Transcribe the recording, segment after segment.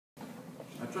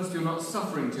trust you're not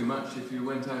suffering too much if you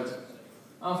went out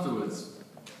afterwards.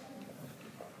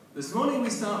 This morning we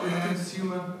start with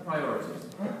consumer priorities,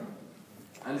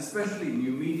 and especially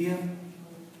new media,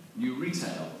 new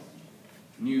retail,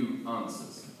 new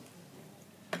answers.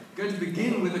 I'm going to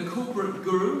begin with a corporate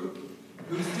guru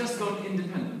who's just gone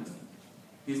independent.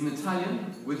 He's an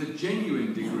Italian with a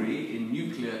genuine degree in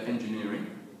nuclear engineering,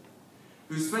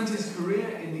 who spent his career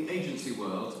in the agency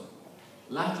world,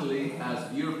 latterly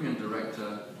as European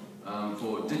Director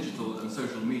for Digital and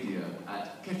Social Media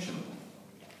at Ketchum.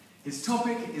 His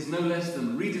topic is no less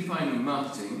than redefining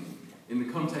marketing in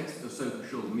the context of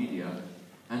social media,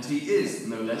 and he is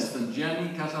no less than Gianni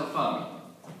Catalfami.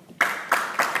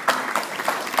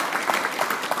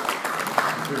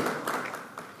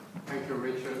 Thank you,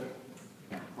 Richard,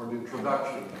 for the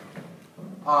introduction.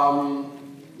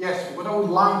 Yes, what I would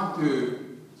like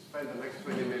to spend the next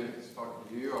 20 minutes talking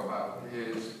to you about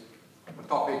is a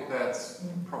topic that's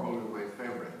probably my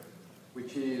favorite,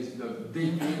 which is the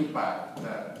deep impact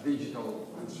that digital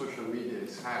and social media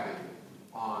is having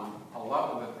on a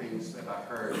lot of the things that I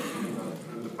heard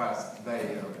in the past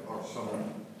day or so.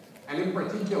 And in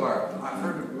particular, I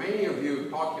heard many of you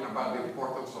talking about the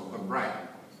importance of the brand.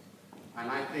 And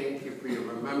I think if we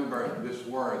remember this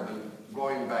word and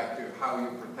going back to how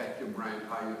you protect your brand,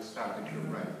 how you establish your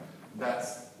brand,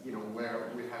 that's where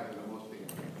we have the most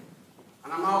impact.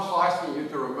 And I'm also asking you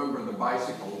to remember the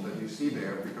bicycle that you see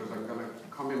there, because I'm going to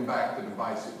coming back to the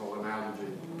bicycle analogy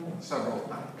several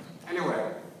times.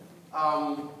 Anyway,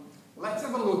 let's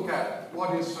have a look at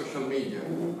what is social media.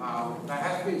 There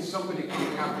has been somebody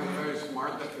coming up with a very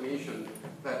smart definition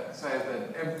that says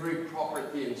that every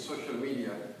property in social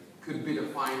media could be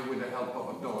defined with the help of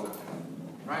a donut,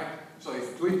 right? So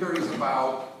if Twitter is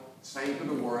about saying to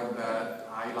the world that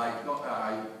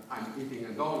I'm eating a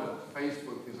donut,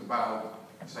 Facebook is about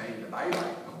saying that I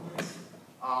like donuts.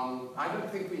 I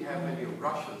don't think we have any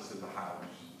Russians in the house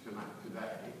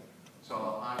today,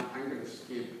 so I'm going to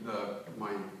skip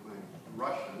my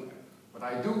Russian, but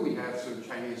we have some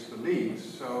Chinese colleagues,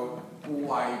 so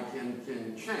Huai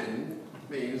Tian Chen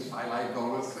means I like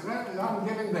donuts. I'm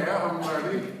getting there, I'm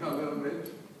learning a little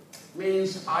bit.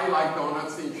 Means I like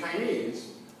donuts in Chinese.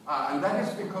 And that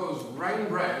is because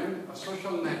Brand, a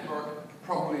social network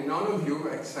probably none of you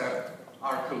except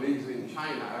our colleagues in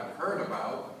China have heard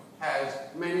about, has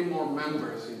many more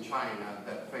members in China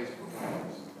than Facebook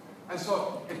has. And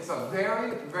so it's a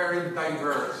very, very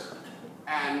diverse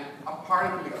and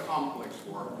apparently complex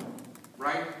world.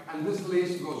 Right? And this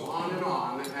list goes on,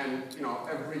 and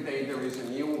every day there is a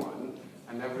new one,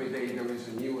 and every day there is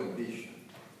a new addition.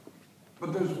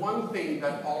 But there's one thing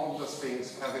that all of those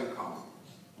things have in common.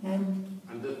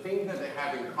 And the thing that they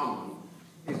have in common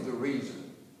is the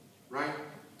reason, right?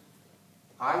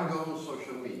 I go on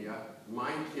social media,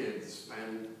 my kids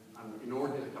spend an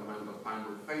inordinate amount of time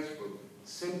on Facebook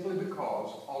simply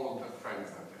because all of their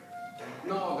friends are there.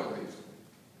 No other reason.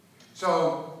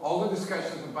 So all the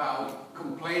discussions about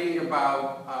complaining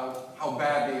about how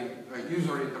bad the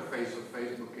user interface of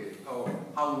Facebook is, or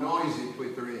how noisy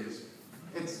Twitter is,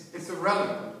 it's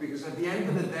irrelevant, because at the end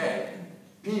of the day,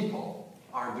 people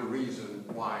are the reason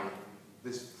why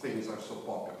these things are so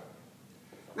popular.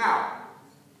 Now,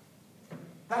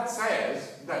 that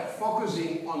says that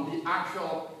focusing on the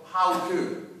actual how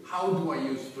do I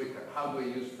use Twitter, how do I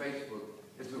use Facebook,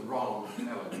 is the wrong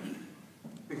element,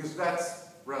 because that's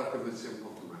relatively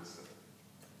simple to master.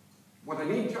 What I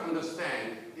need to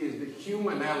understand is the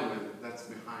human element that's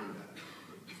behind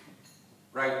that.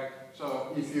 Right?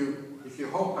 So if you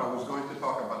hoped I was going to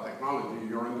talk about technology,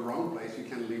 you're in the wrong place. You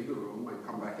can leave the room and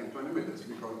come back in 20 minutes,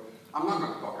 because I'm not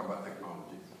going to talk about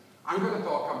technology. I'm going to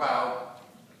talk about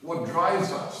what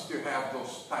drives us to have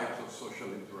those types of social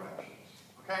interactions.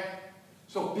 Okay?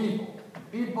 So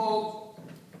people,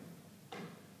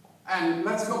 and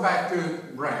let's go back to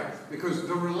brands, because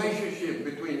the relationship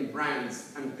between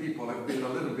brands and people have been a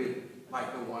little bit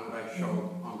like the one that I showed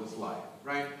on the slide,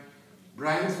 right?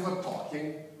 Brands were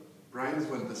talking, brands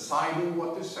were deciding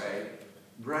what to say,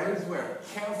 brands were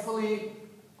carefully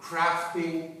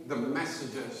crafting the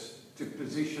messages to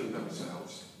position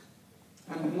themselves,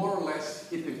 and more or less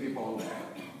hitting people on the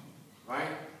head, right?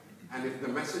 And if the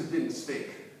message didn't stick,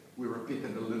 we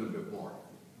repeated a little bit more,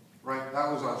 right?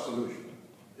 That was our solution.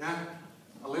 Yeah?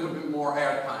 A little bit more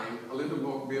airtime, a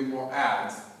little bit more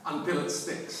ads, until it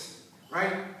sticks,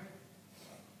 right?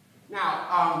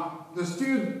 Now, there's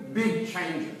two big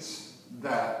changes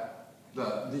that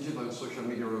the digital and social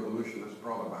media revolution has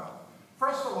brought about.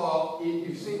 First of all,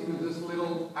 you see this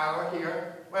little arrow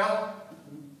here? Well,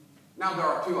 now there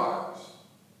are 2 arrows.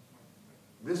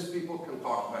 These people can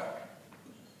talk back.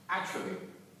 Actually,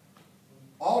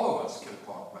 all us can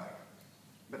talk back,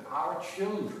 but our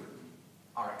children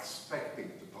are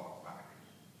expecting to talk back.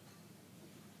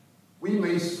 We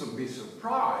may be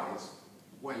surprised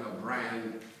when a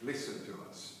brand listens to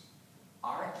us.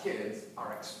 Our kids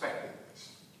are expecting this.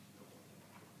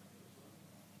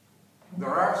 There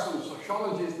are some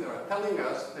sociologists that are telling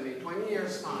us that in 20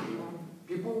 years' time,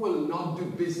 people will not do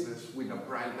business with a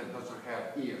brand that doesn't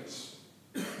have ears,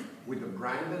 with a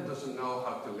brand that doesn't know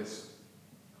how to listen,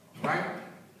 right?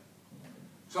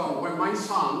 So when my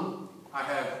son, I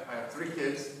have 3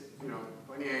 kids,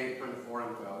 28, 24,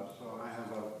 and 12, so I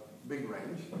have a big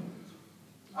range.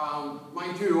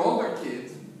 My 2 older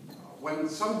kids, when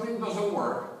something doesn't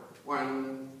work,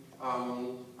 when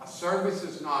a service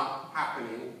is not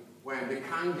happening, when they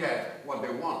can't get what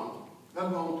they want, they'll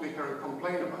go on Twitter and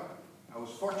complain about it. I was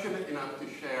fortunate enough to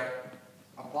share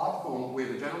a platform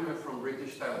with a gentleman from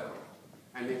British Telecom.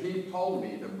 And he told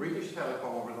me that British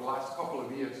Telecom over the last couple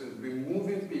of years has been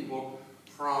moving people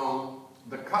from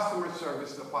the customer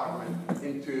service department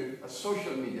into a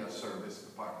social media service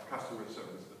department, customer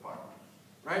service department,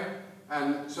 right?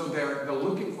 And so they're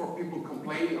looking for people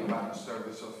complaining about the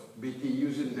service of BT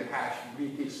using the hash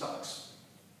BT sucks,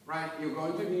 right? You go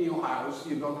into a new house,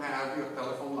 you don't have your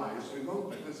telephone line, so you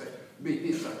go and say,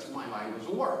 BT sucks, my line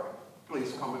doesn't work.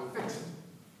 Please come and fix it.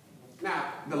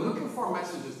 Now, they're looking for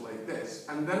messages like this,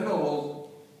 and then they'll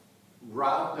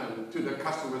route them to the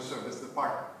customer service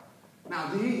department. Now,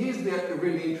 here's the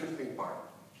really interesting part.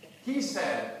 He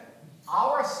said,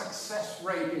 our success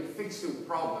rate in fixing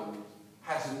problems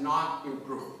has not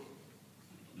improved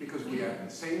because we have the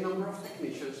same number of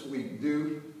technicians, we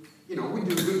do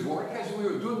good work as we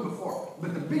were doing before.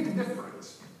 But the big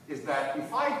difference is that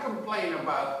if I complain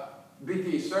about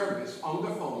BT service on the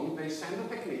phone, they send a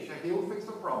technician, he will fix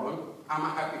the problem, I'm a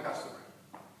happy customer.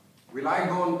 Will I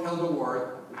go and tell the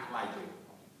world? Not likely.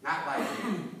 Not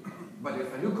likely. But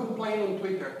if I do complain on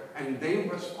Twitter and they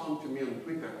respond to me on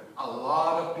Twitter, a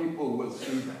lot of people will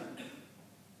see that.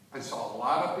 And so a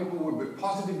lot of people will be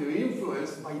positively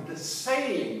influenced by the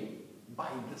same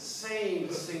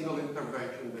single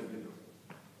intervention that you do.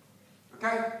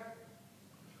 Okay?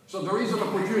 So there is an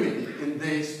opportunity in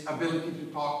this ability to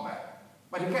talk back.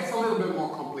 But it gets a little bit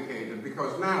more complicated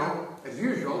because now, as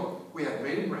usual, we have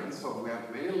many brands, so we have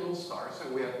many little stars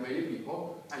and we have many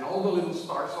people, and all the little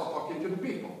stars are talking to the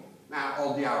people. Now,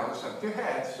 all the arrows have 2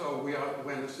 heads, so we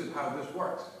understood how this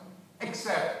works.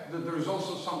 Except that there's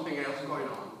also something else going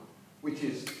on, which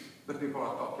is the people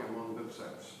are talking among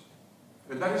themselves.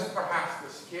 And that is perhaps the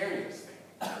scariest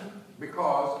thing,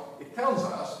 because it tells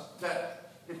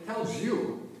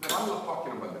you that I'm not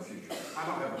talking about the future. I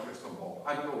don't have a crystal ball.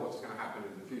 I don't know what's going to happen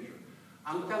in the future.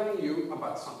 I'm telling you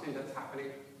about something that's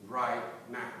happening right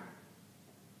now.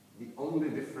 The only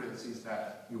difference is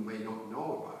that you may not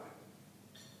know about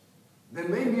it. They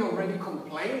may be already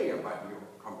complaining about your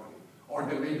company, or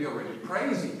they may be already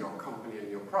praising your company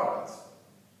and your products,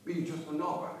 but you just don't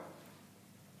know about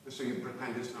it. And so you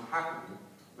pretend it's not happening,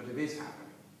 but it is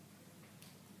happening.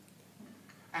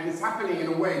 And it's happening in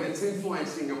a way that's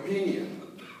influencing opinion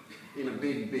in a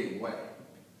big, big way.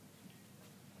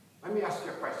 Let me ask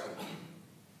you a question.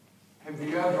 Have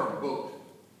you ever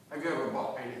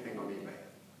bought anything on eBay?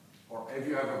 Or have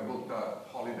you ever booked a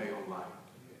holiday online?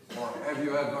 Or have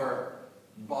you ever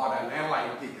bought an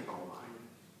airline ticket online?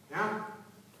 Yeah?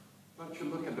 Don't you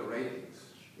look at the ratings?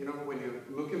 When you're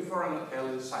looking for an hotel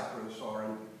in Cyprus or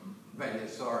in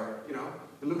Venice, or, you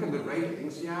look at the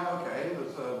ratings, yeah, okay,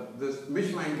 this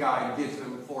Michelin guide gives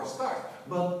them 4 stars.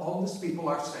 But all these people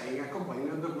are saying and complaining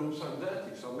that the rooms are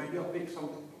dirty, so maybe I'll pick some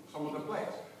other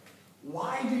place.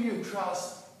 Why do you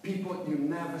trust people you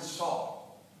never saw?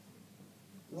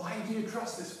 Why do you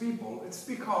trust these people? It's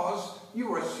because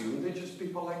you assume they're just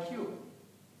people like you,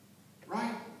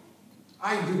 right?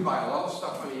 I do buy a lot of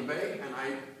stuff on eBay, and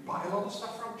I buy a lot of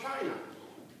stuff from China.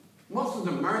 Most of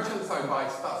the merchants I buy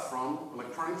stuff from,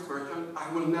 electronics merchants,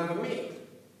 I will never meet.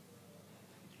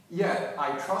 Yet,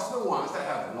 I trust the ones that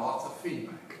have lots of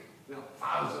feedback.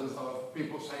 Thousands of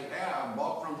people saying, yeah, I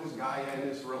bought from this guy and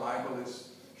it's reliable, it's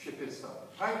shipping stuff,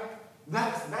 right?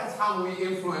 That's how we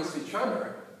influence each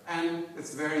other. And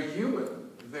it's very human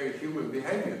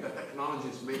behavior that technology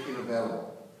is making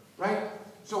available, right?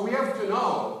 So we have to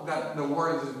know that the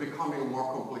world is becoming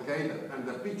more complicated. And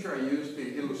the picture I used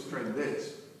to illustrate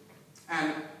this.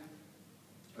 And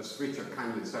as Richard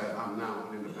kindly said, I'm now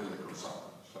an independent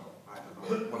consultant. So I don't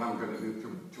know what I'm going to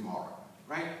do tomorrow,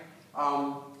 right?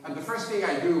 And the first thing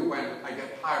I do when I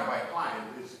get hired by a client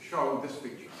is show this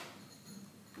picture.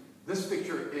 This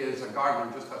picture is a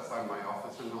garden just outside my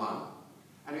office in Milan.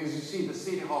 And as you see, the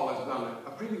City Hall has done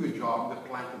a pretty good job. They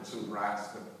planted some grass,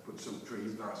 they put some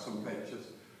trees, there are some benches.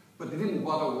 But they didn't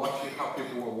bother watching how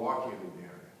people were walking in the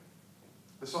area.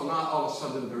 And so now all of a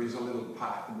sudden there is a little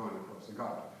path going across the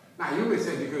garden. Now you may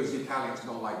say because the Italians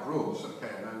don't like rules,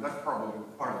 okay, and that's probably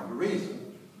part of the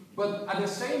reason. But at the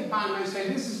same time I say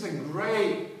this is a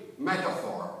great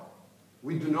metaphor.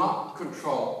 We do not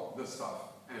control the stuff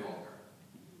any longer.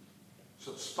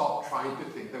 So stop trying to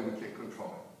think that we can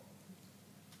control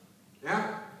it.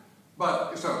 Yeah?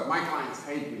 But, so my clients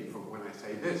hate me for when I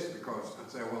say this because I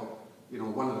say, well, you know,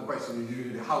 one of the questions is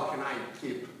usually, how can I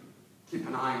keep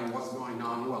an eye on what's going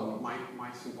on? Well,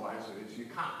 my simple answer is you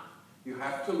can't. You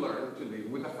have to learn to live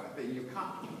with the fact that you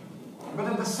can't. But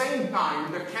at the same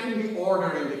time, there can be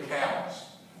order in the chaos.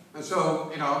 And so,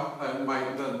 you know,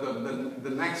 the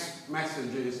next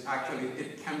message is actually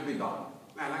it can be done.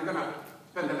 And I'm going to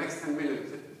spend the next 10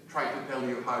 minutes trying to tell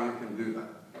you how you can do that.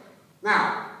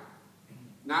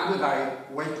 Now that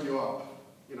I wake you up,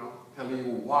 you know, tell you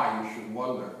why you should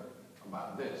wonder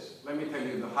about this, let me tell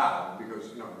you the how,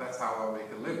 because, you know, that's how I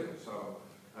make a living. So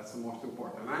that's the most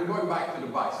important. And I'm going back to the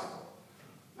bicycle.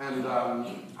 And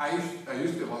I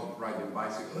used to love riding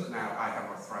bicycles. Now I have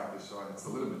arthritis, so it's a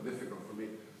little bit difficult for me.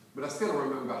 But I still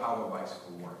remember how a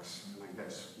bicycle works. And I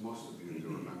guess most of you do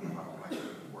remember how a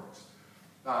bicycle works.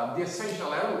 The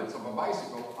essential elements of a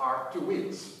bicycle are two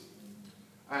wheels.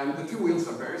 And the two wheels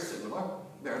are very similar.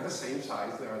 They're the same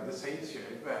size, they're the same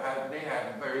shape, but they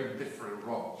have very different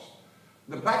roles.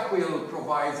 The back wheel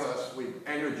provides us with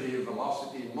energy,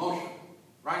 velocity, motion,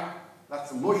 right?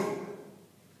 That's a motion wheel.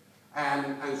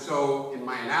 And so, in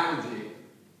my analogy,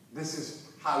 this is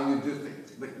how you do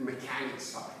things, the mechanics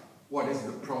side. What is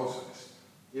the process?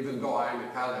 Even though I'm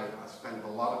Italian, I spent a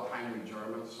lot of time with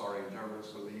Germans, sorry, Germans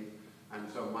believe, and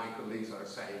so my colleagues are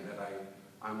saying that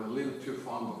I'm a little too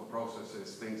fond of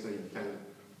processes, things that you can,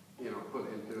 you know,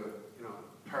 put into, you know,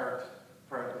 PERT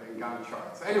and Gantt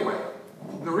charts. Anyway,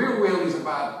 the rear wheel is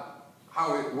about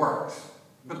how it works,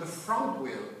 but the front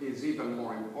wheel is even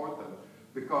more important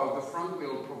because the front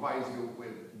wheel provides you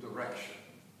with direction.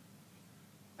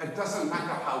 It doesn't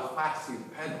matter how fast you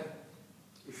pedal.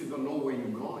 If you don't know where you're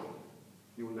going,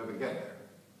 you will never get there,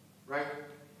 right?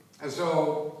 And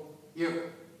so you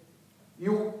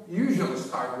usually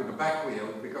start with the back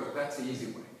wheel because that's the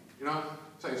easy way, you know?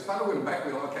 So you start with the back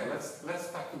wheel, okay, let's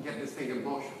start to get this thing in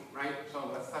motion, right? So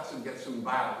let's start to get some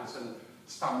balance and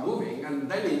start moving, and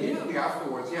then immediately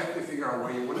afterwards you have to figure out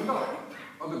where you want to go.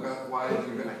 Otherwise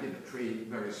you're going to hit a tree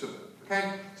very soon,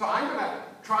 okay? So I'm going to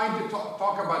try to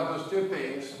talk about those two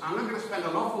things. I'm not going to spend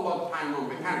an awful lot of time on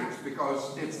mechanics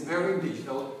because it's very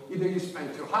digital. Either you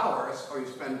spend 2 hours or you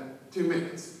spend 2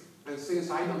 minutes. And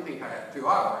since I don't think I have 2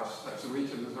 hours, that's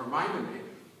Richard has reminded me,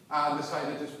 I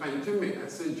decided to spend 2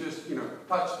 minutes and just, you know,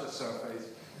 touch the surface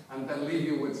and then leave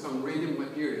you with some reading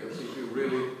materials if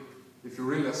you're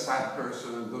really a sad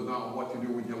person and don't know what to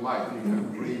do with your life, you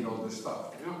can read all this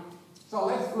stuff, you know? So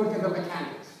let's look at the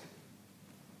mechanics.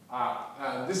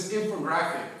 This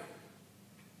infographic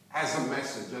has a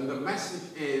message, and the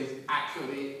message is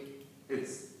actually,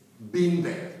 it's been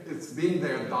there. It's been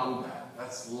there, done that.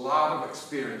 That's a lot of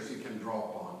experience you can draw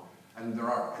upon, and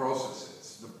there are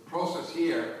processes. The process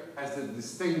here has the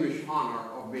distinguished honor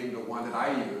of being the one that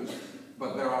I use,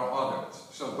 but there are others,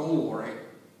 so don't worry.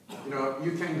 You know,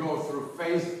 you can go through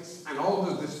phases, and all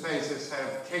of these phases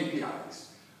have KPIs.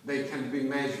 They can be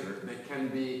measured, they can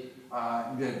be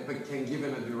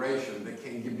given a duration, they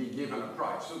can be given a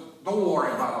price. So don't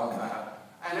worry about all that.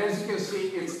 And as you can see,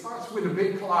 it starts with a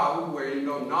big cloud where you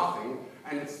know nothing,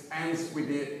 and it ends with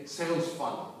the sales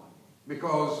funnel.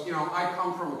 Because, you know, I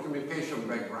come from a communication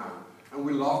background, and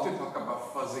we love to talk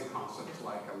about fuzzy concepts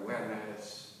like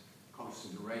awareness,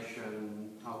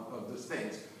 consideration, of these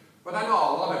things. But I know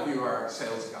a lot of you are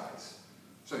sales guys.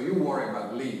 So you worry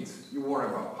about leads, you worry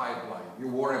about pipeline, you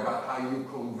worry about how you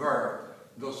convert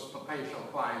those potential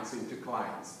clients into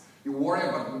clients. You worry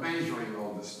about measuring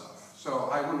all this stuff. So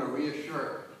I want to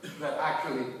reassure that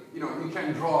actually, you know, you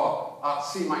can draw a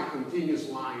semi-continuous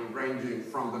line ranging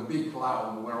from the big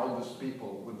cloud where all these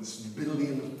people, with this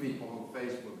billions of people on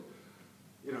Facebook,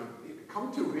 you know,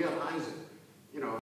 come to realize it. You know,